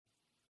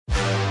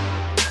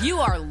You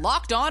are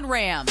Locked On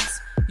Rams,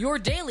 your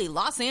daily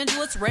Los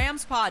Angeles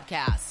Rams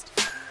podcast.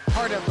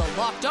 Part of the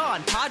Locked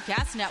On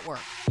Podcast Network,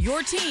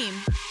 your team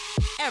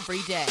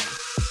every day.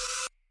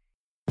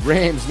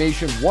 Rams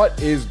Nation, what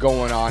is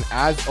going on?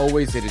 As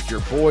always, it is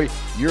your boy,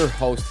 your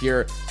host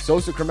here,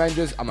 Sosa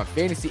Cremenges. I'm a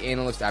fantasy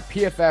analyst at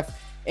PFF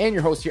and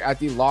your host here at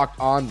the Locked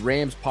On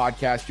Rams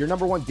podcast, your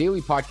number one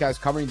daily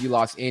podcast covering the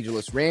Los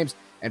Angeles Rams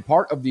and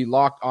part of the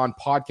Locked On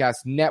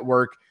Podcast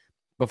Network.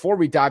 Before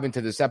we dive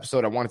into this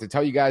episode, I wanted to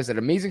tell you guys that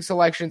amazing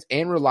selections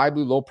and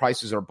reliably low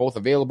prices are both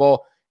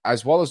available,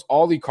 as well as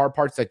all the car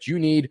parts that you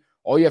need.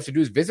 All you have to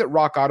do is visit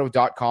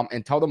rockauto.com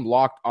and tell them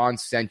Locked On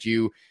sent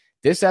you.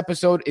 This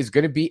episode is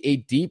going to be a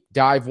deep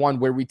dive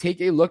one where we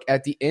take a look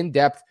at the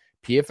in-depth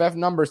PFF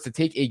numbers to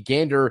take a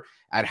gander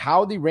at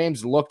how the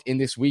Rams looked in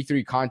this Week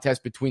 3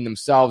 contest between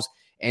themselves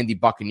and the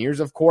Buccaneers,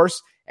 of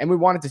course. And we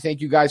wanted to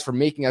thank you guys for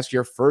making us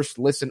your first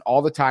listen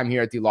all the time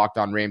here at the Locked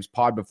On Rams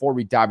pod. Before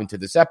we dive into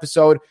this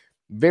episode,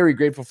 very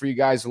grateful for you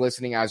guys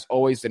listening. As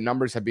always, the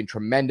numbers have been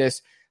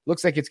tremendous.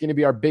 Looks like it's going to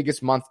be our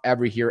biggest month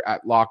ever here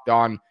at Locked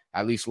On,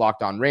 at least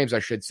Locked On Rams, I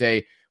should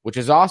say, which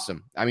is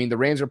awesome. I mean, the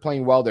Rams are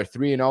playing well. They're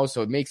 3-0,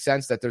 so it makes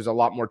sense that there's a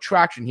lot more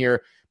traction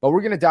here. But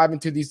we're going to dive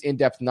into these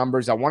in-depth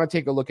numbers. I want to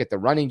take a look at the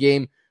running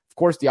game, of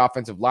course, the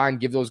offensive line,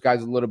 give those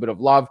guys a little bit of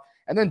love,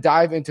 and then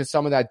dive into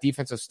some of that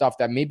defensive stuff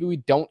that maybe we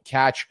don't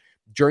catch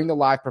during the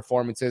live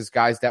performances,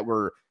 guys that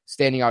were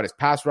standing out as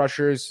pass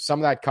rushers, some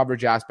of that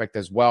coverage aspect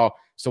as well.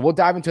 So we'll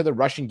dive into the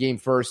rushing game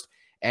first.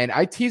 And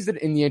I teased it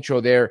in the intro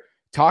there,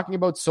 talking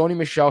about Sony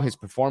Michel, his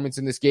performance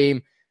in this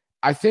game.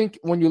 I think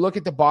when you look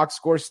at the box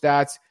score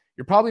stats,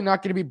 you're probably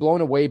not going to be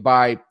blown away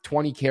by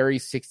 20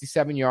 carries,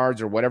 67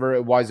 yards, or whatever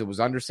it was. It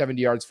was under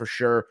 70 yards for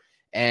sure.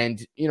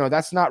 And, you know,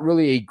 that's not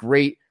really a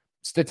great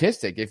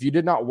statistic. If you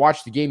did not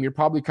watch the game, you're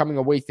probably coming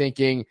away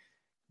thinking,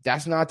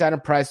 that's not that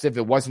impressive.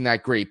 It wasn't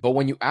that great. But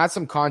when you add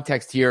some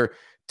context here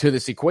to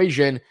this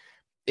equation,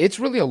 it's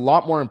really a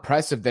lot more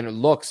impressive than it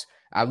looks,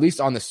 at least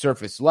on the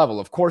surface level.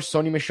 Of course,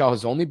 Sony Michel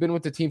has only been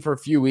with the team for a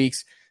few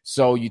weeks.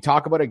 So you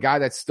talk about a guy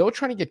that's still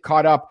trying to get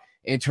caught up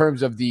in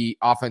terms of the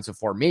offensive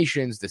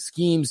formations, the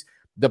schemes,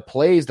 the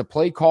plays, the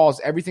play calls,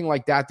 everything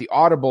like that, the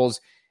audibles.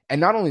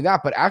 And not only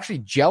that, but actually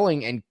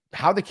gelling and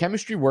how the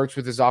chemistry works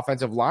with his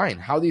offensive line,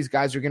 how these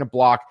guys are going to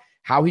block,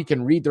 how he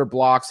can read their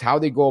blocks, how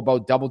they go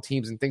about double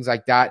teams and things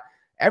like that.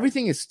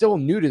 Everything is still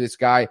new to this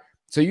guy.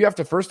 So you have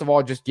to, first of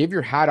all, just give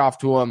your hat off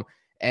to him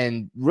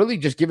and really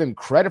just give him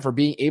credit for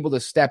being able to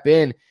step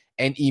in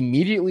and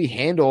immediately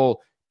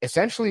handle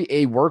essentially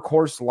a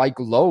workhorse-like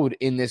load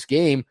in this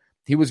game.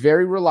 He was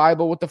very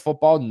reliable with the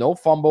football, no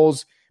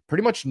fumbles,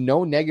 pretty much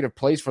no negative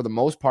plays for the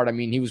most part. I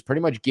mean, he was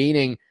pretty much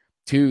gaining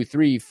 2,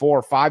 3,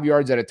 4, 5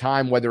 yards at a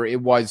time, whether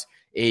it was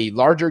a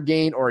larger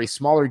gain or a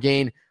smaller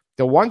gain.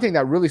 The one thing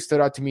that really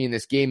stood out to me in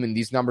this game, and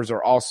these numbers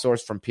are all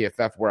sourced from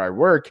PFF where I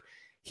work,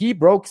 he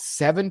broke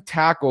 7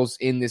 tackles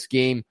in this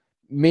game,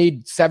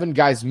 made 7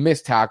 guys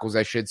miss tackles,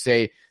 I should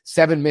say.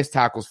 7 missed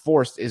tackles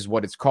forced is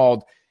what it's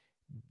called.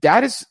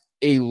 That is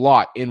a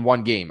lot in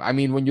one game. I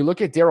mean, when you look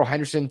at Darrell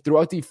Henderson,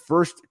 throughout the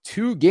first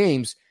 2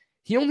 games,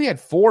 he only had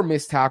 4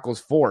 missed tackles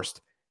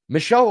forced.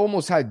 Michel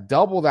almost had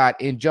double that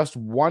in just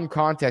one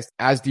contest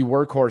as the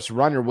workhorse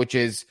runner, which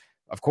is,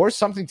 of course,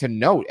 something to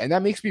note. And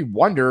that makes me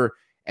wonder,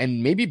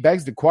 and maybe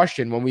begs the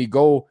question, when we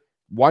go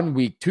 1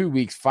 week, 2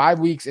 weeks, 5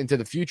 weeks into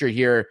the future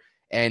here,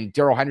 and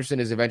Darrell Henderson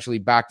is eventually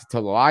back to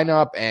the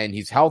lineup and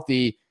he's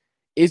healthy,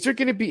 is there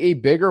going to be a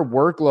bigger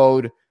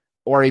workload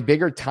or a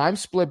bigger time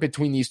split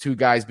between these two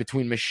guys,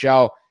 between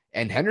Michel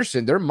and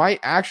Henderson? There might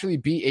actually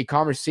be a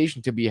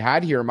conversation to be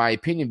had here, in my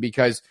opinion,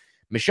 because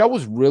Michel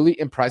was really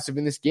impressive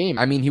in this game.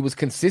 I mean, he was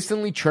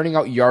consistently churning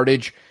out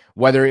yardage,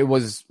 whether it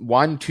was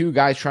 1, 2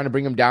 guys trying to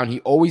bring him down.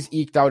 He always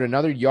eked out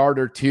another yard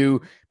or 2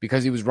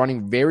 because he was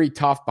running very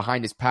tough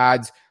behind his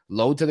pads,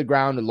 low to the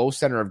ground, a low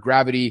center of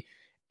gravity.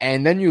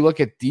 And then you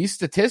look at these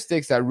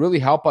statistics that really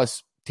help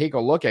us take a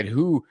look at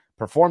who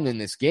performed in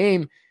this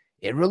game.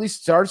 It really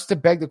starts to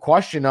beg the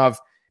question of,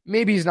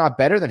 maybe he's not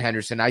better than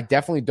Henderson. I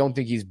definitely don't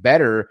think he's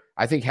better.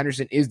 I think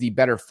Henderson is the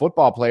better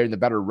football player and the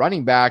better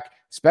running back,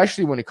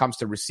 especially when it comes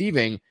to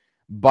receiving.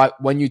 But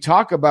when you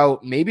talk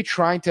about maybe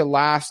trying to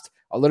last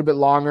a little bit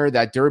longer,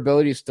 that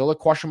durability is still a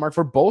question mark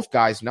for both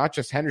guys, not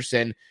just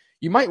Henderson.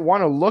 You might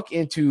want to look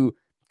into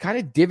kind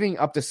of divvying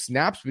up the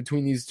snaps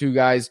between these two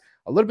guys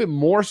a little bit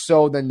more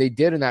so than they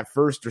did in that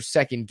first or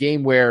second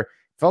game, where it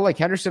felt like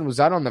Henderson was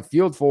out on the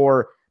field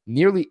for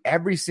nearly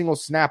every single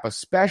snap,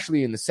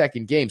 especially in the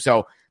second game.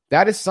 So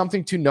that is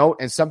something to note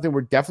and something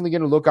we're definitely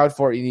going to look out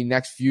for in the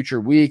next future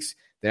weeks,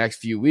 the next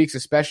few weeks,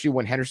 especially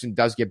when Henderson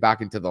does get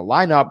back into the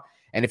lineup.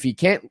 And if he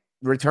can't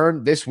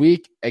return this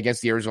week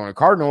against the Arizona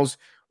Cardinals,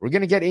 we're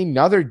going to get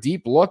another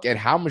deep look at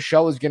how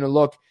Michel is going to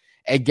look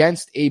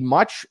against a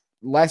much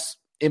less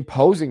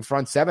imposing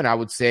front seven, I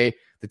would say.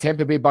 The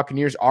Tampa Bay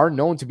Buccaneers are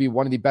known to be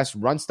one of the best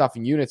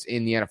run-stuffing units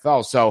in the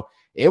NFL. So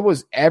it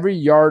was every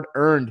yard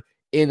earned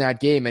in that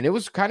game, and it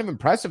was kind of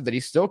impressive that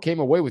he still came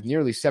away with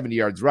nearly 70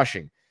 yards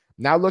rushing.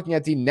 Now looking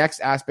at the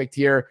next aspect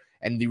here,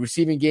 And the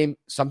receiving game,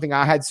 something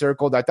I had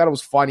circled. I thought it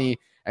was funny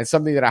and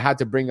something that I had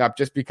to bring up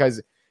just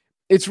because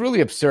it's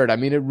really absurd. I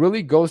mean, it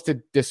really goes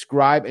to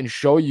describe and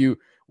show you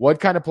what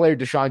kind of player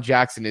Deshaun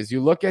Jackson is.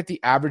 You look at the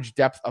average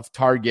depth of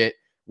target,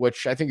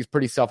 which I think is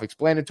pretty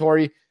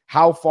self-explanatory.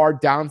 How far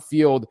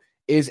downfield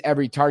is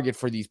every target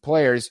for these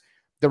players?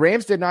 The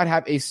Rams did not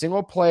have a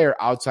single player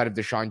outside of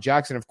Deshaun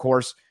Jackson, of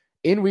course,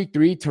 in week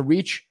 3 to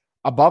reach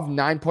above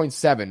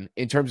 9.7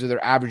 in terms of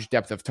their average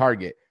depth of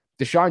target.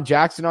 Deshaun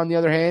Jackson, on the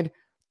other hand,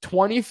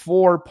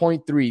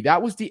 24.3.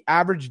 That was the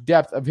average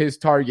depth of his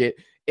target.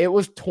 It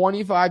was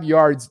 25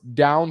 yards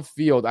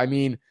downfield. I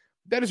mean,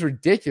 that is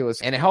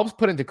ridiculous. And it helps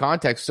put into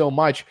context so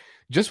much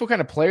just what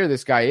kind of player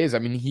this guy is. I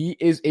mean, he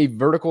is a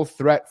vertical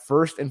threat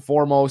first and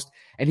foremost,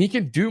 and he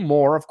can do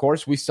more. Of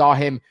course, we saw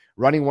him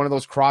running one of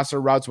those crosser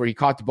routes where he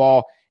caught the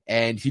ball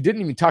and he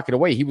didn't even tuck it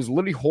away. He was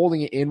literally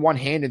holding it in one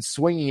hand and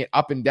swinging it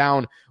up and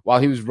down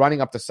while he was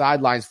running up the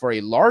sidelines for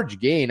a large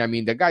gain. I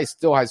mean, the guy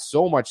still has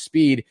so much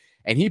speed,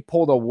 and he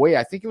pulled away.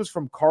 I think it was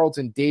from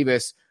Carlton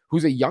Davis,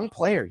 who's a young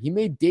player. He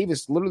made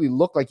Davis literally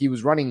look like he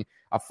was running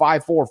a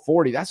 5.4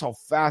 40. That's how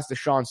fast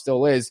Deshaun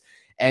still is.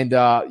 And,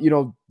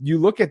 you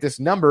look at this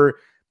number,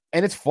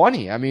 and it's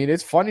funny. I mean,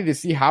 it's funny to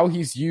see how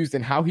he's used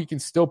and how he can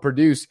still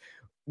produce,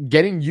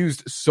 getting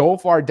used so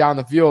far down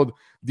the field.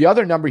 The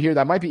other number here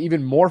that might be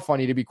even more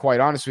funny, to be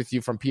quite honest with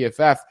you, from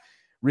PFF,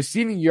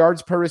 receiving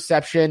yards per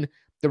reception.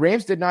 The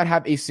Rams did not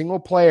have a single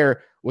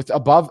player with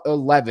above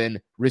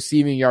 11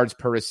 receiving yards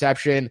per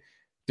reception.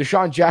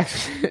 Deshaun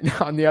Jackson,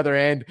 on the other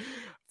hand,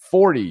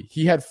 40.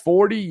 He had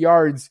 40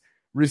 yards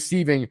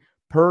receiving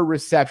per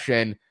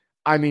reception.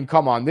 I mean,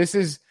 come on. This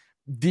is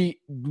the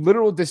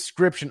literal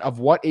description of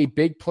what a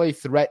big play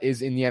threat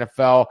is in the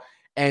NFL.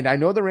 And I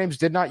know the Rams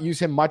did not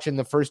use him much in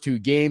the first 2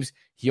 games.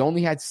 He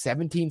only had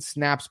 17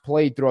 snaps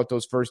played throughout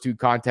those first 2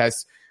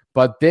 contests.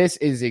 But this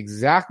is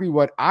exactly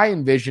what I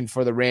envisioned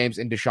for the Rams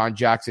and Deshaun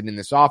Jackson in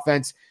this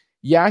offense.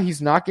 Yeah,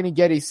 he's not going to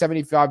get a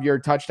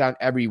 75-yard touchdown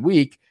every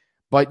week,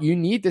 but you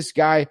need this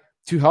guy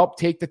to help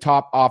take the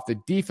top off the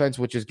defense,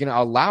 which is going to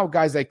allow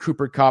guys like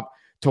Cooper Kupp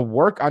to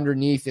work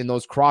underneath in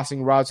those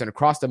crossing routes and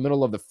across the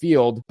middle of the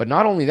field. But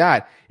not only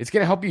that, it's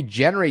going to help you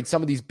generate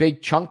some of these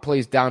big chunk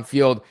plays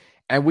downfield.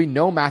 And we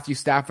know Matthew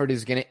Stafford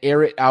is going to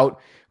air it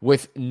out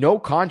with no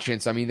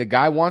conscience. I mean, the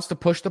guy wants to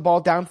push the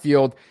ball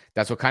downfield.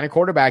 That's what kind of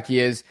quarterback he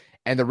is.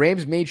 And the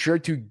Rams made sure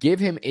to give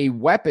him a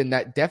weapon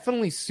that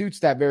definitely suits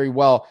that very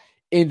well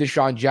in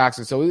Deshaun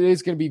Jackson. So it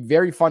is going to be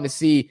very fun to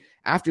see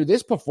after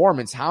this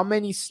performance, how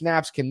many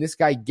snaps can this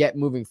guy get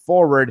moving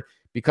forward?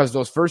 Because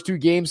those first 2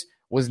 games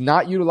was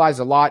not utilized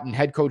a lot. And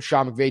head coach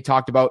Sean McVay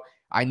talked about,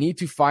 I need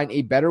to find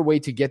a better way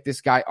to get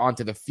this guy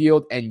onto the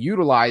field and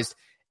utilized.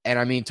 And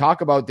I mean,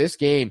 talk about this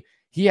game.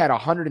 He had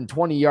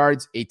 120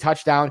 yards, a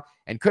touchdown,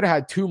 and could have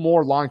had 2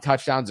 more long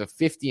touchdowns of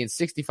 50 and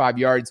 65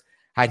 yards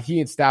had he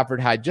and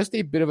Stafford had just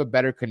a bit of a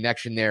better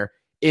connection there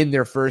in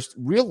their first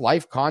real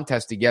life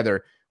contest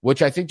together,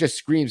 which I think just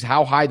screams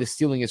how high the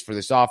ceiling is for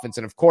this offense.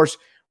 And of course,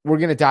 we're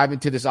going to dive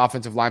into this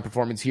offensive line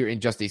performance here in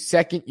just a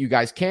second. You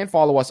guys can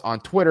follow us on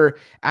Twitter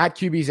at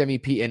QB's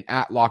MEP and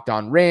at Locked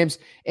On Rams,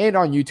 and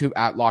on YouTube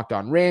at Locked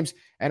On Rams.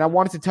 And I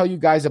wanted to tell you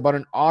guys about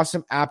an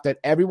awesome app that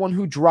everyone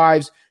who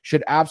drives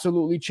should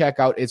absolutely check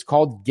out. It's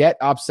called Get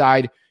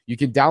Upside. You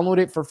can download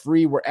it for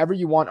free wherever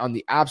you want on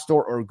the App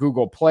Store or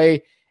Google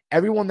Play.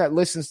 Everyone that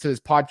listens to this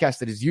podcast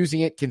that is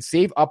using it can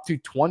save up to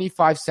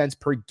 25 cents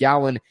per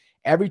gallon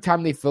every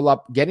time they fill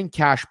up, getting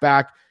cash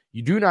back.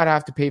 You do not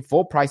have to pay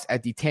full price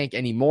at the tank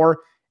anymore.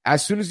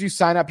 As soon as you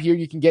sign up here,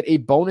 you can get a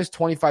bonus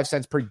 25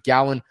 cents per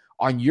gallon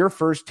on your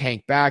first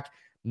tank back.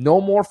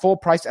 No more full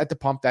price at the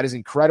pump. That is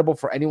incredible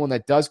for anyone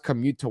that does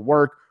commute to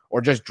work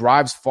or just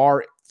drives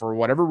far for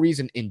whatever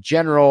reason in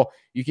general.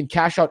 You can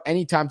cash out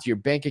anytime to your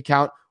bank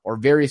account or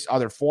various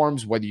other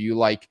forms, whether you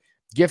like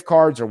gift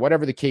cards or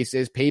whatever the case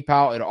is,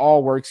 PayPal, it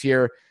all works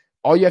here.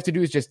 All you have to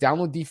do is just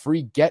download the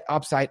free Get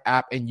Upside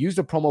app and use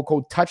the promo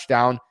code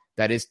TOUCHDOWN,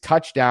 that is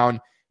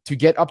touchdown, to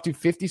get up to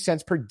 50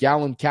 cents per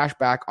gallon cash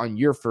back on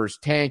your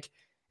first tank.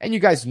 And you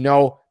guys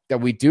know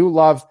that we do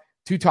love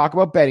to talk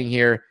about betting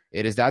here.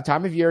 It is that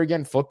time of year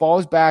again. Football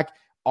is back.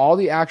 All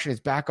the action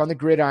is back on the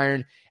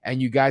gridiron, and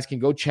you guys can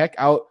go check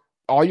out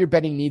all your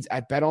betting needs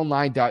at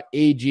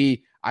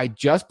betonline.ag. I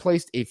just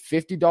placed a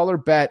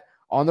 $50 bet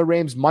on the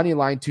Rams money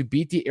line to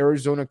beat the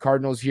Arizona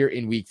Cardinals here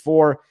in week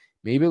 4.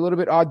 Maybe a little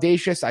bit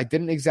audacious. I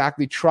didn't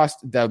exactly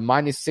trust the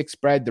 -6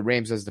 spread, the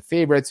Rams as the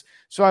favorites.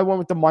 So I went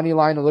with the money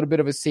line, a little bit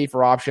of a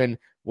safer option.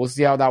 We'll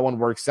see how that one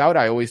works out.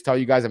 I always tell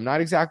you guys I'm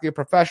not exactly a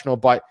professional,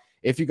 but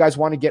if you guys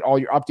want to get all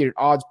your updated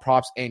odds,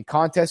 props, and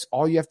contests,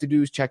 all you have to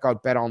do is check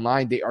out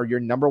BetOnline. They are your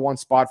number one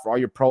spot for all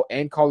your pro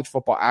and college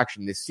football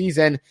action this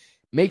season.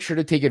 Make sure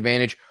to take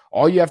advantage.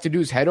 All you have to do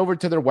is head over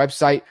to their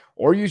website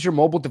or use your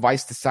mobile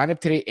device to sign up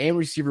today and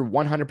receive your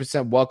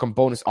 100% welcome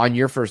bonus on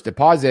your first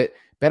deposit.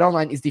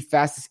 BetOnline is the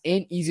fastest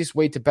and easiest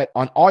way to bet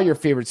on all your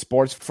favorite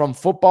sports, from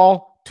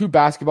football to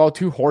basketball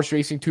to horse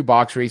racing to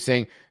box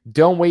racing.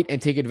 Don't wait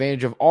and take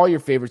advantage of all your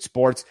favorite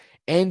sports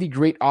and the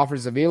great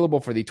offers available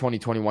for the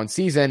 2021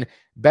 season.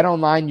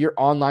 BetOnline, your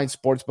online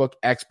sportsbook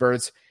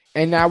experts.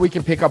 And now we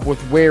can pick up with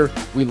where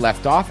we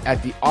left off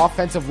at the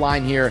offensive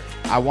line here.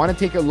 I want to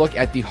take a look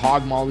at the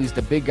hog mollies,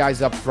 the big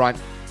guys up front.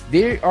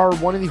 They are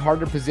one of the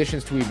harder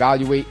positions to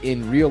evaluate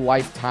in real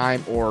life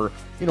time or,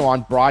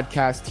 on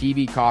broadcast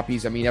TV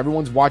copies. I mean,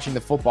 everyone's watching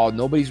the football.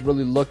 Nobody's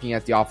really looking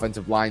at the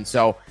offensive line.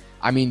 So,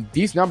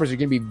 these numbers are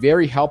going to be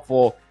very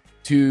helpful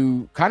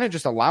to kind of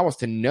just allow us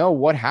to know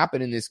what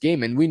happened in this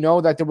game. And we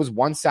know that there was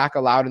 1 sack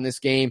allowed in this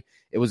game.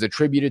 It was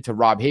attributed to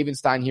Rob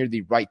Havenstein here,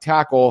 the right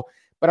tackle.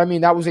 But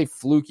that was a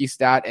fluky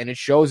stat, and it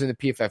shows in the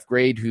PFF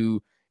grade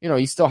who,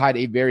 he still had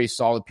a very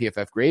solid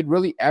PFF grade.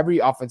 Really, every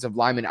offensive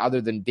lineman other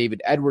than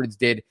David Edwards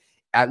did,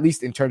 at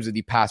least in terms of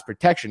the pass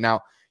protection.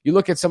 Now, you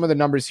look at some of the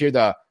numbers here,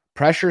 the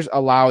pressures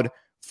allowed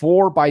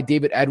 4 by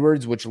David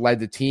Edwards, which led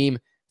the team.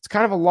 It's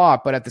kind of a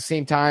lot, but at the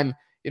same time,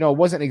 it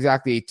wasn't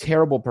exactly a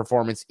terrible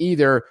performance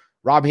either.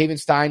 Rob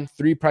Havenstein,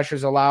 3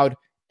 pressures allowed.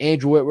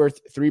 Andrew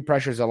Whitworth, 3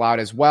 pressures allowed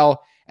as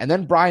well. And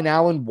then Brian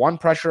Allen, 1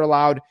 pressure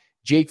allowed.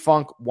 Jake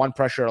Funk, 1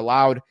 pressure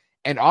allowed.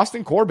 And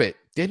Austin Corbett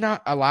did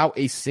not allow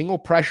a single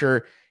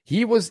pressure.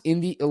 He was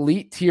in the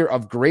elite tier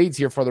of grades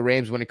here for the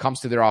Rams when it comes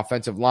to their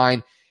offensive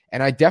line.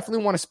 And I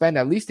definitely want to spend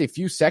at least a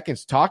few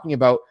seconds talking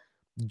about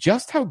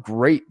just how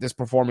great this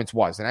performance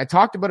was. And I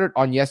talked about it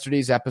on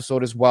yesterday's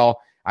episode as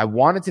well. I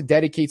wanted to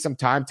dedicate some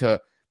time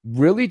to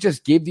really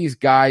just give these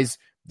guys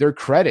their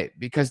credit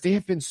because they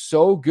have been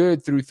so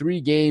good through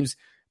 3 games,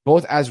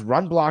 both as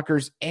run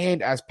blockers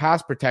and as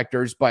pass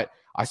protectors, but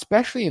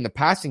especially in the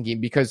passing game,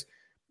 because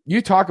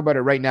you talk about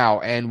it right now.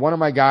 And one of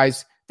my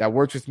guys that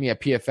works with me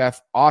at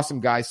PFF, awesome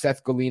guy,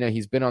 Seth Galina,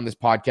 he's been on this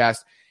podcast.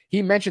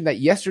 He mentioned that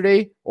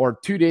yesterday or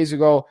 2 days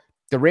ago,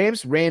 the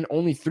Rams ran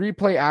only 3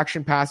 play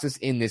action passes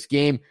in this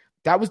game.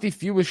 That was the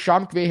fewest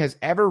Sean McVay has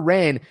ever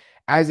ran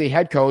as a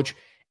head coach.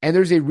 And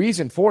there's a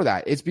reason for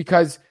that. It's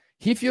because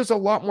he feels a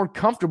lot more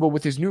comfortable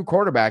with his new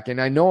quarterback. And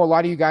I know a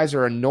lot of you guys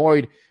are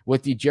annoyed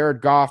with the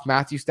Jared Goff,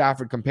 Matthew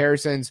Stafford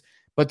comparisons,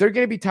 but they're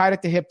going to be tied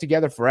at the hip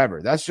together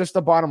forever. That's just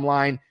the bottom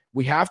line.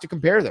 We have to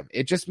compare them.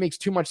 It just makes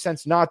too much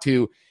sense not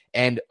to.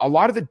 And a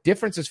lot of the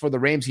differences for the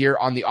Rams here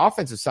on the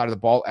offensive side of the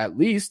ball, at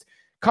least,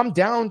 come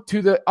down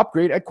to the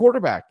upgrade at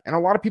quarterback. And a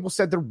lot of people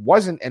said there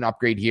wasn't an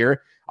upgrade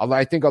here.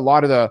 I think a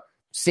lot of the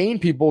sane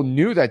people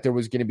knew that there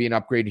was going to be an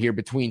upgrade here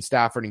between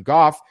Stafford and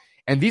Goff.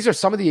 And these are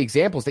some of the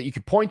examples that you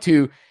could point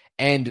to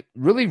and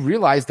really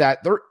realize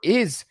that there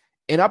is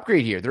an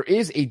upgrade here. There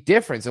is a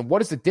difference. And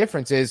what is the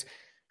difference is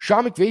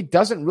Sean McVay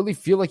doesn't really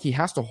feel like he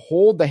has to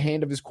hold the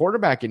hand of his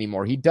quarterback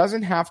anymore. He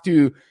doesn't have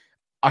to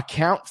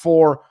account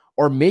for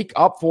or make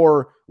up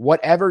for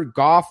whatever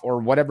Goff or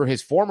whatever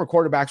his former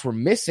quarterbacks were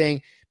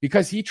missing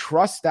because he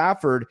trusts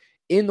Stafford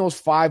in those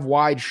 5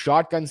 wide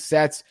shotgun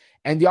sets.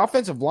 And the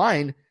offensive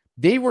line,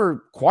 they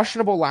were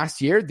questionable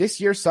last year. This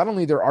year,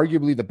 suddenly they're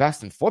arguably the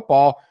best in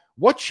football.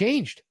 What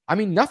changed?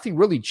 Nothing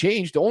really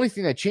changed. The only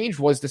thing that changed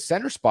was the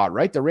center spot,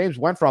 right? The Rams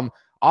went from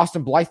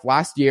Austin Blythe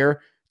last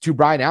year to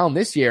Brian Allen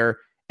this year.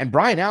 And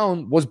Brian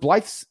Allen was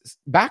Blythe's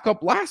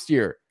backup last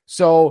year.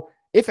 So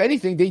if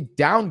anything, they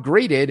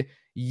downgraded,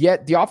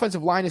 yet the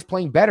offensive line is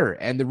playing better.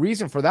 And the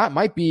reason for that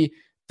might be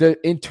the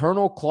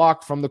internal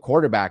clock from the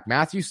quarterback.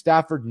 Matthew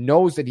Stafford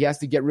knows that he has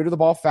to get rid of the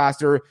ball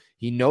faster.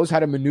 He knows how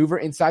to maneuver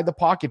inside the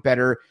pocket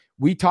better.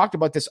 We talked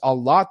about this a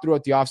lot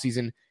throughout the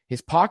offseason.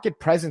 His pocket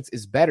presence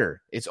is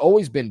better. It's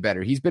always been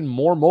better. He's been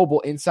more mobile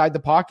inside the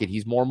pocket.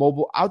 He's more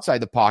mobile outside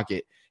the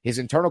pocket. His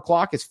internal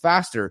clock is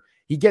faster.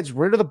 He gets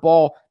rid of the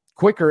ball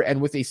quicker and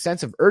with a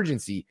sense of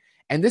urgency.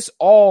 And this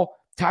all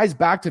ties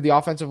back to the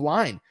offensive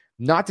line.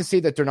 Not to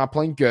say that they're not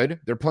playing good.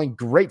 They're playing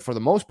great for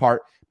the most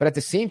part. But at the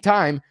same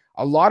time,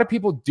 a lot of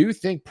people do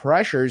think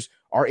pressures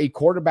are a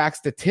quarterback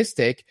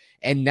statistic.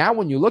 And now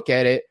when you look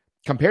at it,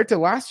 compared to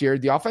last year,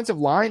 the offensive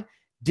line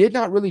did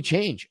not really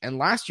change. And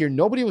last year,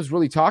 nobody was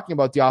really talking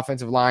about the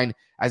offensive line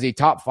as a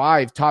top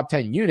 5, top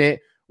 10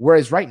 unit.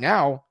 Whereas right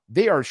now,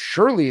 they are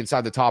surely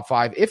inside the top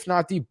 5, if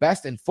not the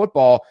best in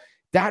football.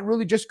 That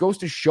really just goes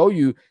to show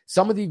you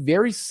some of the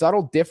very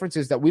subtle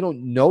differences that we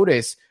don't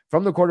notice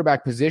from the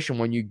quarterback position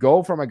when you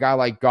go from a guy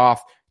like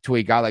Goff to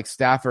a guy like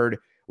Stafford,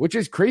 which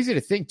is crazy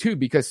to think too,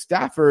 because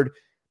Stafford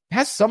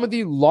has some of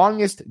the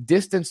longest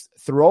distance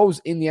throws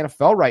in the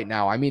NFL right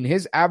now.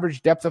 His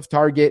average depth of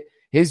target,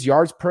 his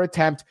yards per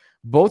attempt,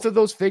 both of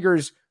those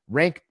figures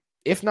rank,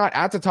 if not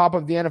at the top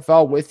of the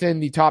NFL, within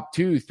the top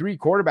 2, 3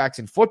 quarterbacks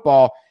in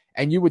football.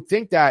 And you would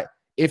think that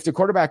if the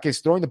quarterback is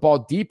throwing the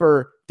ball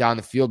deeper down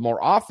the field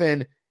more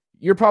often,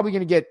 you're probably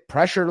going to get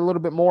pressured a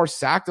little bit more,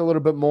 sacked a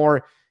little bit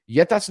more.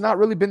 Yet that's not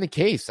really been the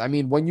case.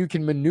 When you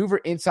can maneuver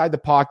inside the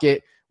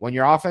pocket, when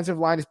your offensive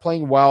line is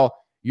playing well,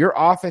 your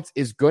offense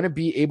is going to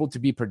be able to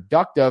be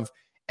productive.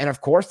 And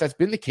of course, that's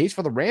been the case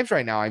for the Rams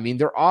right now.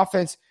 Their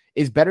offense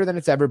is better than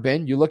it's ever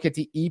been. You look at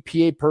the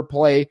EPA per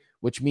play,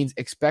 which means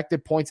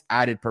expected points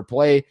added per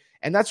play.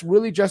 And that's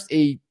really just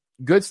a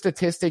good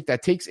statistic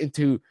that takes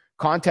into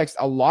context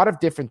a lot of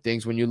different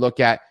things when you look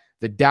at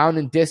the down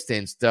and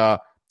distance,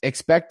 the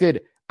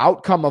expected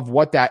outcome of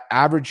what that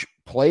average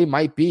play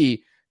might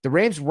be. The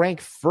Rams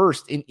rank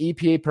first in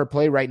EPA per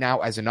play right now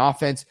as an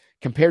offense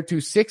compared to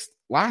sixth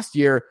last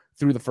year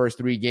through the first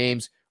 3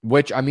 games,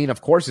 which, I mean,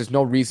 of course, is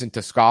no reason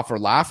to scoff or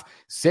laugh.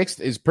 Sixth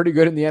is pretty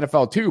good in the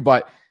NFL too,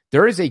 but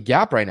there is a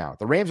gap right now.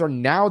 The Rams are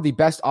now the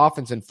best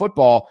offense in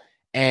football,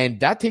 and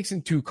that takes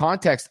into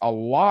context a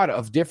lot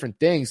of different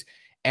things.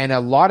 And a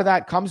lot of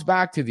that comes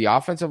back to the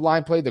offensive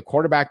line play, the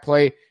quarterback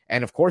play,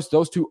 and of course,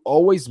 those two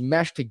always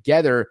mesh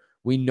together.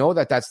 We know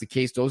that that's the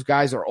case. Those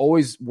guys are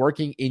always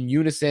working in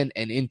unison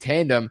and in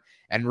tandem.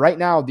 And right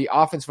now, the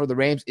offense for the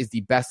Rams is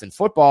the best in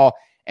football.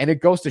 And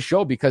it goes to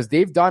show because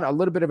they've done a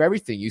little bit of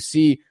everything. You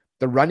see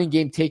the running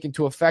game take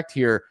into effect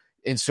here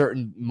in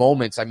certain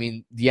moments. I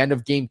mean, the end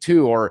of game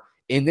 2 or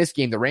in this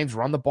game, the Rams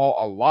run the ball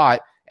a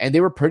lot, and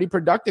they were pretty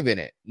productive in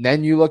it. And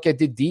then you look at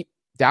the deep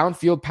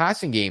downfield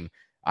passing game.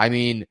 I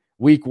mean,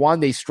 week 1,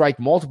 they strike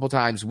multiple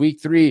times.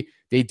 Week 3,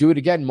 they do it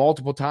again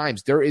multiple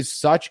times. There is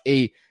such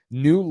a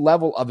new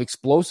level of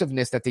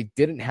explosiveness that they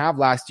didn't have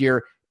last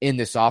year in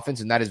this offense,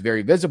 and that is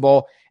very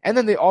visible. And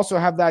then they also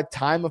have that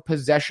time of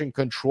possession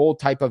control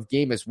type of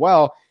game as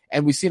well.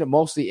 And we've seen it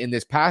mostly in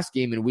this past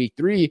game in week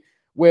 3,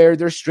 where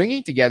they're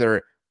stringing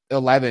together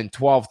 11,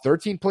 12,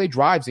 13 play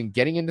drives and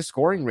getting into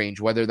scoring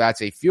range, whether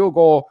that's a field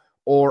goal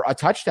or a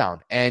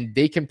touchdown. And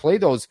they can play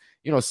those,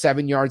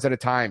 7 yards at a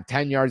time,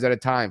 10 yards at a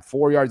time,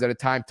 4 yards at a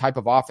time type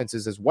of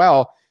offenses as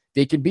well.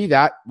 They can be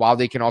that, while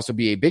they can also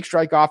be a big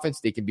strike offense.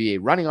 They can be a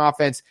running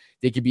offense.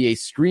 They can be a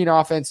screen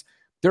offense.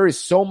 There is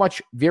so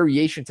much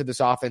variation to this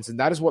offense, and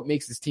that is what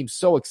makes this team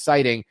so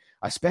exciting,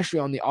 especially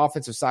on the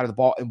offensive side of the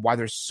ball, and why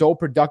they're so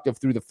productive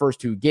through the first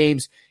 2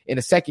 games. In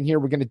a second here,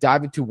 we're going to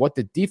dive into what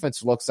the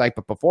defense looks like,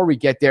 but before we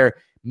get there,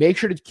 make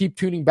sure to keep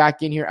tuning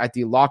back in here at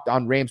the Locked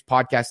On Rams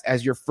podcast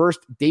as your first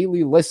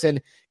daily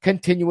listen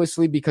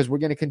continuously, because we're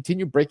going to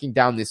continue breaking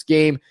down this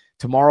game.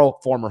 Tomorrow,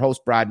 former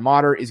host Brad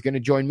Motter is going to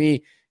join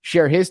me,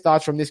 share his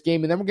thoughts from this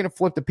game, and then we're going to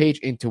flip the page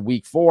into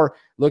week 4,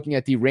 looking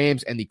at the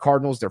Rams and the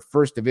Cardinals, their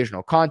first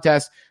divisional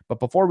contest.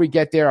 But before we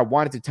get there, I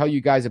wanted to tell you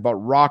guys about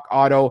Rock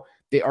Auto.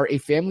 They are a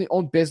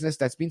family-owned business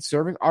that's been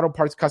serving auto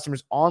parts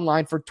customers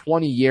online for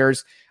 20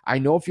 years. I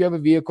know if you have a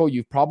vehicle,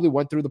 you've probably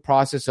went through the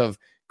process of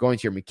going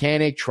to your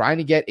mechanic, trying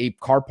to get a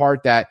car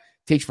part that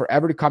takes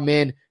forever to come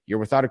in. You're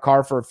without a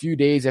car for a few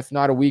days, if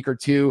not a week or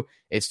 2.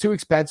 It's too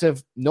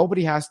expensive.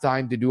 Nobody has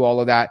time to do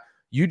all of that.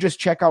 You just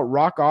check out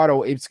Rock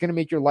Auto. It's going to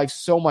make your life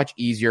so much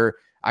easier.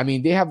 I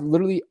mean, they have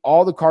literally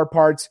all the car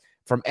parts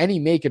from any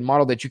make and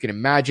model that you can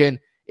imagine.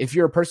 If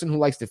you're a person who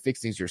likes to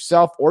fix things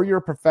yourself, or you're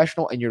a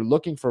professional and you're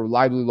looking for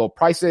reliably low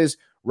prices,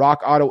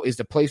 Rock Auto is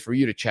the place for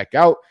you to check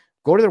out.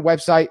 Go to their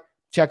website,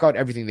 check out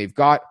everything they've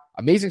got.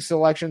 Amazing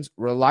selections,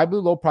 reliably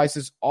low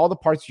prices, all the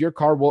parts your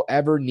car will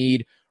ever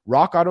need.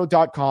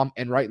 RockAuto.com,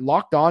 and write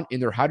Locked On in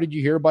their How Did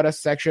You Hear About Us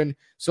section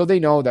so they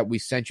know that we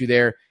sent you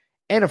there.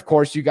 And of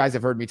course, you guys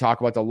have heard me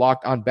talk about the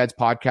Locked On Bets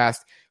podcast,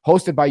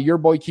 hosted by your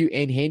boy Q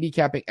and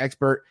handicapping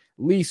expert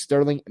Lee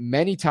Sterling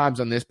many times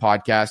on this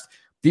podcast.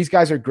 These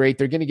guys are great.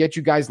 They're going to get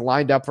you guys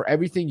lined up for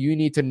everything you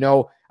need to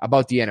know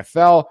about the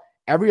NFL,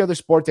 every other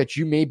sport that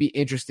you may be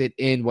interested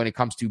in when it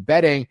comes to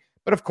betting.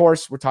 But of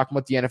course, we're talking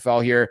about the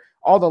NFL here.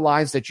 All the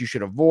lines that you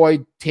should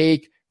avoid,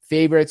 take,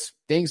 favorites,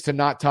 things to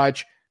not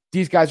touch.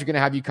 These guys are going to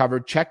have you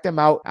covered. Check them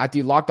out at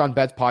the Locked On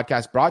Bets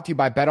podcast, brought to you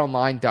by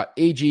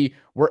betonline.ag,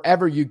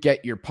 wherever you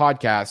get your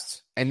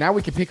podcasts. And now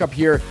we can pick up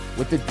here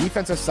with the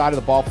defensive side of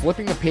the ball,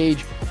 flipping the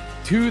page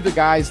to the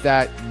guys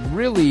that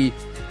really,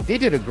 they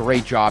did a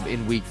great job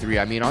in week 3.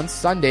 I mean, on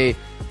Sunday,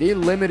 they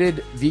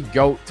limited the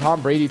GOAT,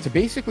 Tom Brady, to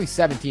basically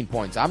 17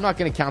 points. I'm not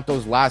going to count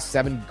those last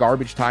 7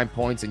 garbage time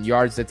points and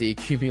yards that they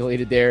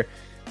accumulated there.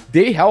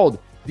 They held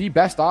the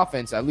best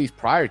offense, at least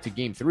prior to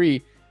game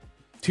 3,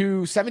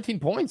 to 17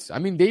 points. I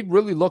mean, they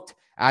really looked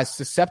as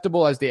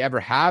susceptible as they ever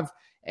have,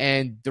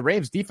 and the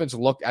Rams defense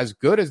looked as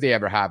good as they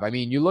ever have. I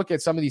mean, you look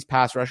at some of these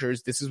pass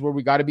rushers, this is where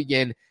we got to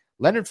begin.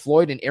 Leonard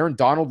Floyd and Aaron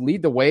Donald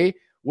lead the way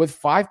with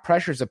 5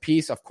 pressures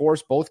apiece. Of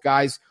course, both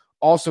guys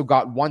also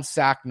got 1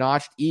 sack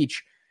notched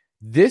each.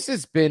 This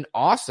has been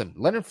awesome.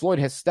 Leonard Floyd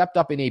has stepped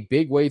up in a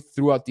big way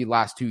throughout the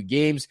last 2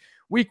 games.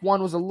 Week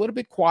 1 was a little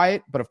bit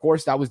quiet, but of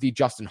course, that was the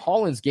Justin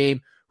Hollins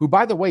game, who,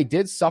 by the way,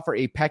 did suffer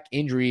a pec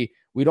injury.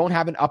 We don't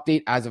have an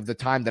update as of the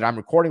time that I'm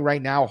recording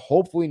right now.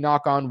 Hopefully,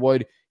 knock on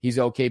wood, he's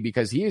okay,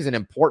 because he is an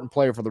important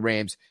player for the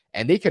Rams,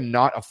 and they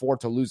cannot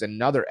afford to lose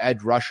another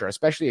edge rusher,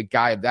 especially a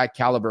guy of that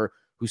caliber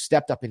who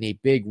stepped up in a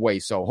big way.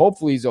 So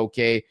hopefully he's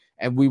okay,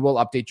 and we will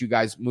update you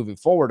guys moving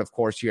forward, of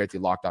course, here at the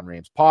Locked On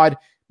Rams pod,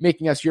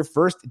 making us your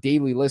first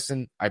daily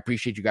listen. I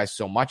appreciate you guys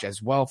so much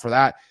as well for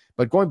that.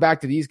 But going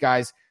back to these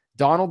guys,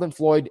 Donald and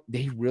Floyd,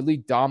 they really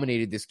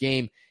dominated this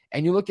game.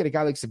 And you look at a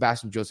guy like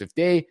Sebastian Joseph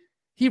Day,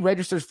 he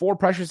registers 4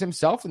 pressures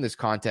himself in this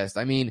contest.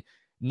 I mean,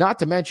 not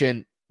to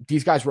mention,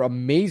 these guys were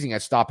amazing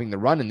at stopping the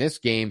run in this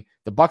game.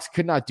 The Bucs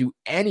could not do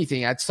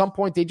anything. At some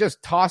point, they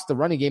just tossed the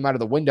running game out of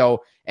the window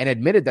and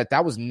admitted that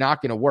that was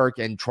not going to work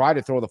and tried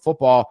to throw the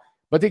football,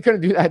 but they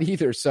couldn't do that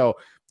either. So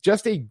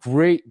just a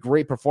great,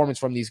 great performance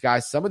from these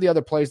guys. Some of the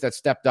other players that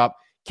stepped up,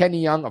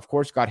 Kenny Young, of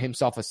course, got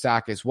himself a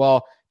sack as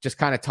well. Just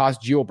kind of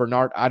tossed Gio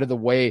Bernard out of the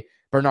way.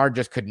 Bernard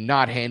just could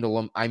not handle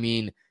him. I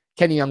mean,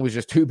 Kenny Young was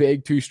just too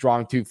big, too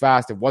strong, too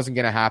fast. It wasn't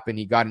going to happen.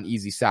 He got an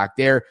easy sack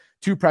there.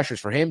 2 pressures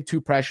for him,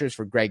 2 pressures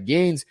for Greg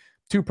Gaines,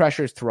 2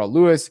 pressures Terrell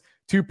Lewis,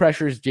 2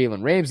 pressures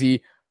Jalen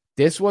Ramsey.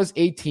 This was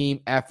a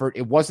team effort.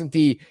 It wasn't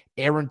the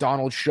Aaron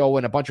Donald show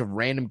and a bunch of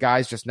random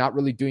guys just not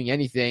really doing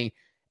anything.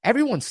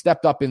 Everyone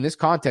stepped up in this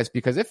contest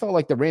because it felt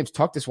like the Rams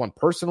took this one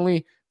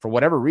personally for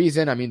whatever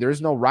reason. I mean,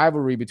 there's no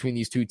rivalry between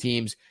these two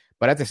teams,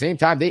 but at the same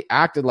time, they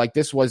acted like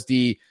this was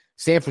the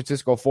San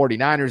Francisco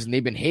 49ers, and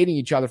they've been hating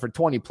each other for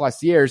 20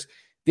 plus years.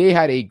 They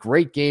had a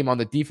great game on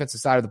the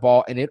defensive side of the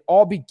ball, and it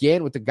all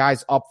began with the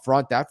guys up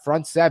front, that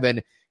front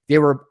 7. They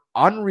were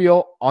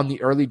unreal on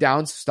the early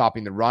downs,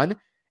 stopping the run.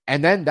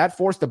 And then that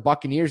forced the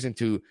Buccaneers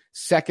into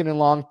 2nd and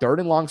long, 3rd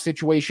and long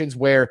situations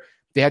where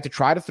they had to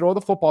try to throw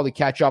the football to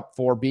catch up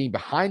for being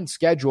behind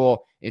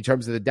schedule in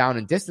terms of the down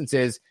and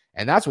distances.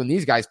 And that's when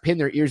these guys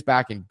pinned their ears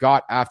back and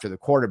got after the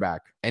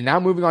quarterback. And now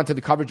moving on to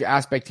the coverage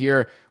aspect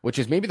here, which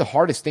is maybe the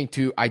hardest thing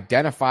to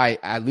identify,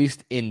 at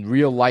least in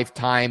real life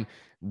time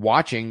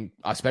watching,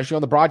 especially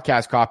on the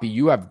broadcast copy.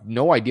 You have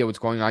no idea what's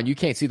going on. You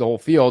can't see the whole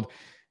field.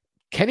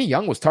 Kenny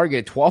Young was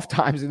targeted 12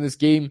 times in this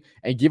game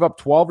and gave up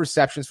 12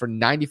 receptions for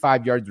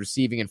 95 yards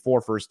receiving and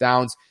 4 first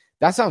downs.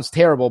 That sounds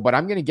terrible, but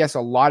I'm going to guess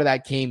a lot of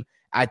that came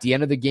at the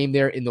end of the game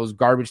there in those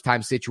garbage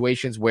time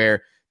situations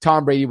where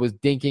Tom Brady was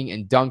dinking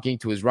and dunking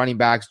to his running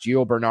backs,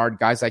 Gio Bernard,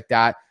 guys like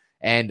that.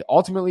 And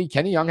ultimately,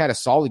 Kenny Young had a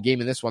solid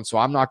game in this one, so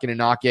I'm not going to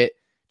knock it.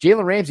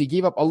 Jalen Ramsey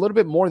gave up a little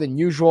bit more than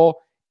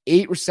usual,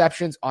 8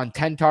 receptions on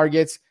 10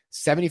 targets,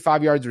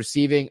 75 yards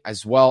receiving,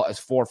 as well as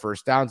 4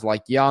 first downs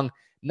like Young.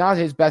 Not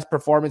his best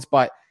performance,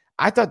 but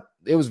I thought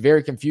it was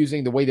very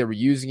confusing the way they were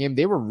using him.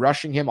 They were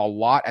rushing him a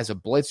lot as a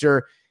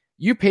blitzer.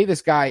 You pay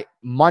this guy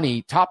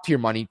money, top-tier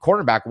money,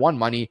 cornerback 1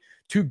 money,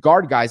 to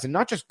guard guys, and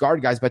not just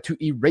guard guys, but to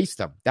erase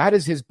them. That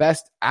is his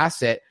best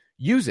asset.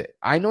 Use it.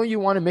 I know you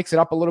want to mix it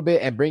up a little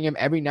bit and bring him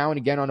every now and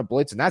again on a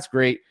blitz, and that's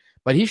great,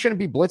 but he shouldn't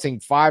be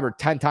blitzing 5 or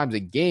 10 times a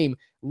game.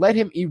 Let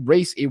him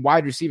erase a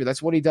wide receiver.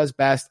 That's what he does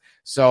best.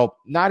 So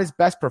not his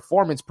best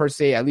performance per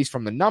se, at least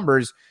from the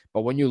numbers,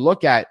 but when you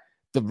look at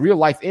the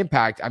real-life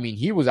impact, I mean,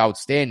 he was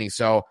outstanding.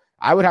 So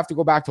I would have to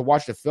go back to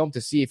watch the film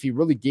to see if he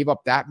really gave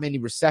up that many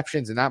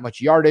receptions and that much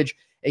yardage.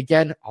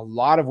 Again, a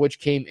lot of which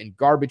came in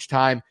garbage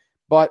time,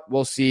 but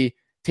we'll see.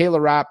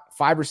 Taylor Rapp,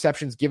 5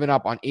 receptions given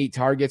up on 8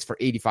 targets for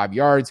 85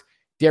 yards.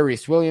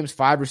 Darius Williams,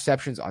 5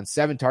 receptions on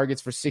 7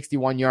 targets for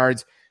 61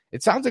 yards.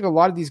 It sounds like a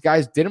lot of these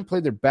guys didn't play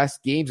their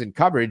best games in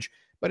coverage,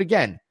 but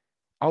again,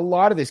 a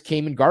lot of this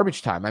came in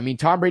garbage time. I mean,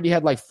 Tom Brady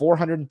had like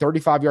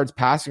 435 yards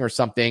passing or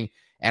something,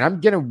 and I'm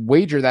going to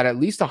wager that at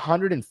least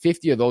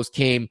 150 of those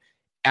came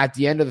at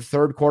the end of the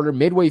third quarter,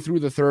 midway through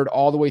the third,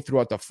 all the way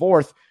throughout the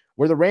fourth,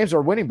 where the Rams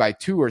are winning by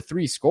 2 or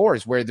 3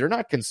 scores, where they're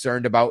not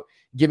concerned about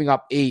giving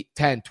up 8,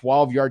 10,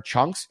 12-yard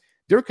chunks.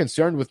 They're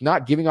concerned with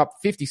not giving up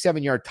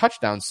 57-yard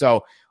touchdowns.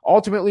 So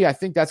ultimately, I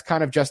think that's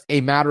kind of just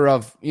a matter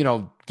of,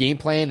 game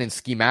plan and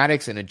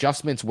schematics and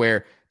adjustments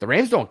where the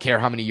Rams don't care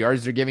how many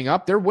yards they're giving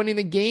up. They're winning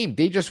the game.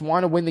 They just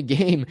want to win the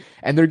game,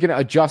 and they're going to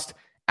adjust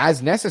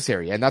as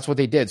necessary. And that's what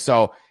they did.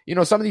 So,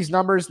 some of these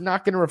numbers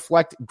not going to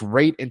reflect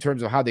great in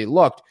terms of how they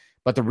looked,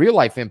 but the real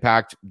life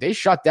impact, they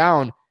shut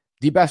down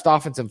the best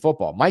offense in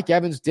football. Mike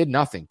Evans did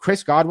nothing.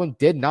 Chris Godwin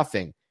did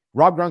nothing.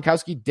 Rob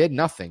Gronkowski did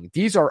nothing.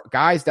 These are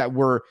guys that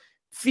were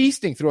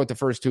feasting throughout the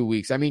first 2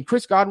 weeks. I mean,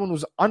 Chris Godwin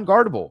was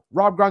unguardable.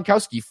 Rob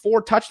Gronkowski,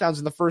 4 touchdowns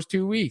in the first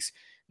 2 weeks.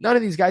 None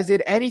of these guys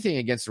did anything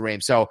against the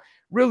Rams. So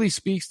really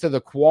speaks to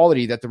the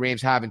quality that the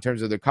Rams have in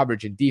terms of their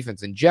coverage and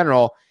defense in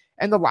general.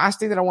 And the last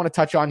thing that I want to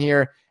touch on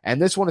here,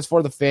 and this one is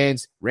for the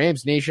fans,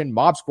 Rams Nation,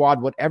 Mob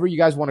Squad, whatever you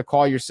guys want to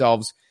call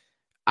yourselves,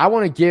 I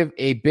want to give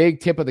a big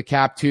tip of the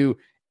cap to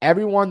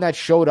everyone that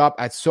showed up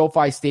at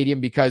SoFi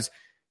Stadium, because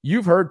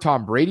you've heard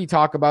Tom Brady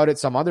talk about it,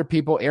 some other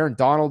people, Aaron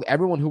Donald,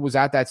 everyone who was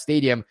at that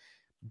stadium,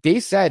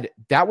 they said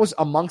that was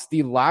amongst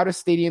the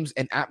loudest stadiums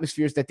and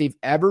atmospheres that they've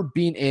ever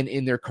been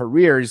in their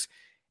careers.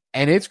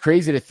 And it's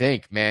crazy to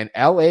think, man.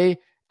 LA,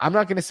 I'm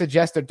not going to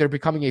suggest that they're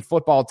becoming a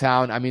football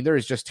town. I mean, there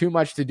is just too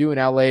much to do in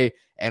LA.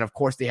 And of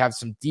course, they have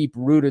some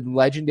deep-rooted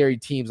legendary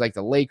teams like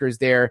the Lakers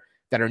there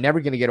that are never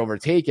going to get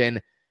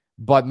overtaken.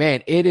 But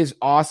man, it is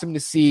awesome to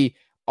see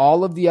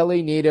all of the LA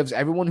natives,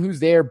 everyone who's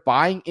there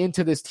buying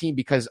into this team,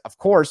 because of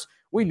course,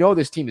 we know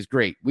this team is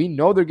great. We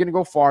know they're going to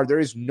go far. There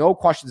is no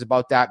questions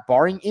about that.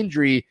 Barring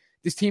injury,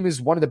 this team is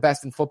one of the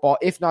best in football,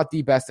 if not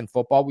the best in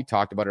football. We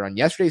talked about it on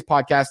yesterday's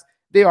podcast.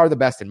 They are the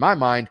best in my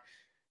mind.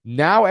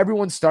 Now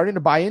everyone's starting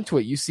to buy into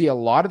it. You see a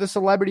lot of the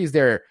celebrities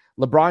there.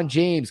 LeBron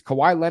James,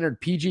 Kawhi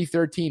Leonard,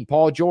 PG-13,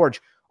 Paul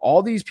George.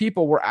 All these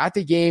people were at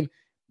the game.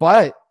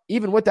 But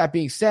even with that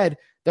being said,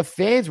 the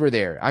fans were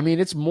there. I mean,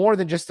 it's more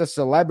than just the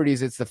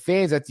celebrities. It's the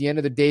fans at the end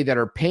of the day that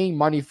are paying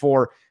money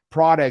for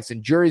products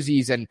and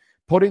jerseys and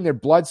putting their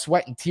blood,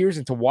 sweat, and tears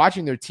into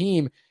watching their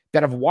team,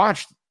 that have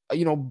watched,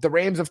 the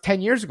Rams of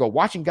 10 years ago,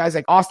 watching guys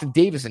like Austin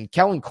Davis and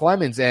Kellen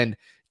Clemens and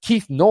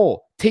Keith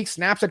Noll take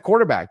snaps at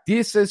quarterback.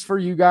 This is for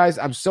you guys.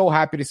 I'm so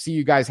happy to see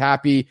you guys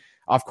happy.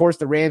 Of course,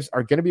 the Rams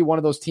are going to be one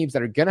of those teams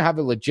that are going to have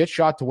a legit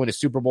shot to win a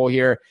Super Bowl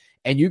here,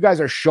 and you guys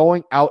are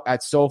showing out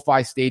at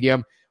SoFi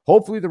Stadium.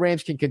 Hopefully the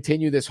Rams can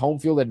continue this home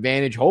field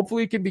advantage.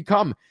 Hopefully it can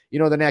become,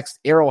 the next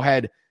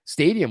Arrowhead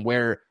Stadium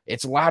where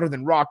it's louder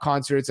than rock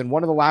concerts and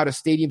one of the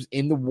loudest stadiums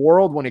in the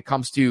world when it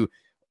comes to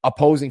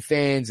opposing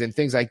fans and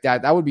things like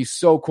that. That would be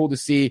so cool to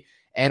see.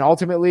 And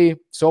ultimately,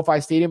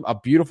 SoFi Stadium, a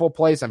beautiful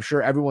place. I'm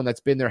sure everyone that's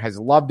been there has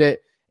loved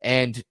it.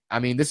 And I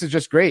mean, this is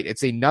just great.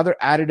 It's another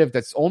additive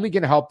that's only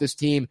going to help this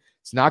team.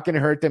 It's not going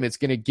to hurt them. It's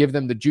going to give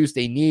them the juice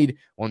they need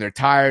when they're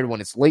tired, when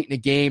it's late in a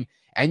game.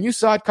 And you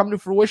saw it come to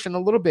fruition a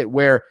little bit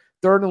where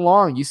 3rd and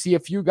long, you see a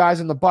few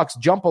guys in the Bucs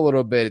jump a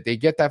little bit. They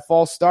get that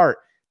false start,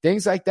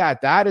 things like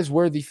that. That is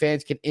where the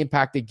fans can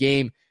impact the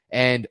game.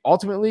 And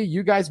ultimately,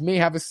 you guys may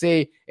have a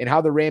say in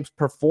how the Rams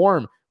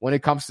perform when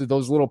it comes to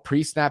those little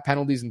pre-snap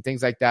penalties and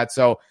things like that.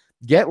 So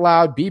get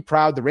loud, be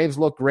proud. The Rams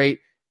look great.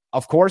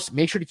 Of course,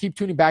 make sure to keep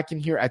tuning back in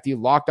here at the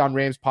Locked On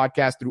Rams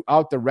podcast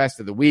throughout the rest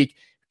of the week.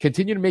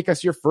 Continue to make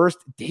us your first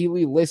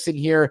daily listen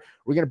here.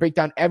 We're going to break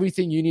down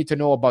everything you need to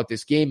know about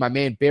this game. My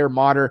man, Bear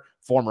Motter,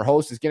 former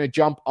host, is going to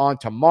jump on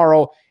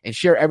tomorrow and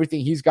share everything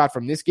he's got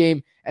from this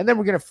game. And then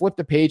we're going to flip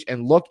the page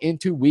and look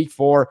into week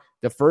 4,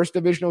 the first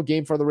divisional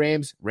game for the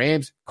Rams.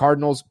 Rams,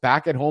 Cardinals,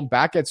 back at home,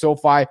 back at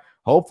SoFi.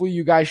 Hopefully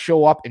you guys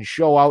show up and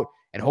show out.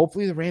 And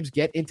hopefully the Rams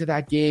get into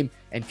that game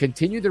and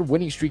continue their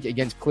winning streak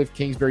against Cliff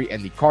Kingsbury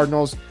and the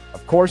Cardinals.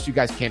 Of course, you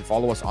guys can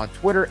follow us on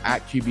Twitter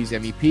at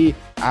QBsMEP,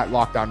 at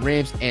Locked On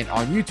Rams, and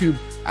on YouTube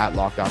at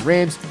Locked On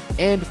Rams.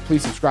 And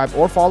please subscribe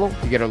or follow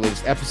to get our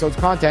latest episodes,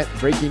 content,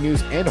 breaking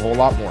news, and a whole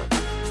lot more.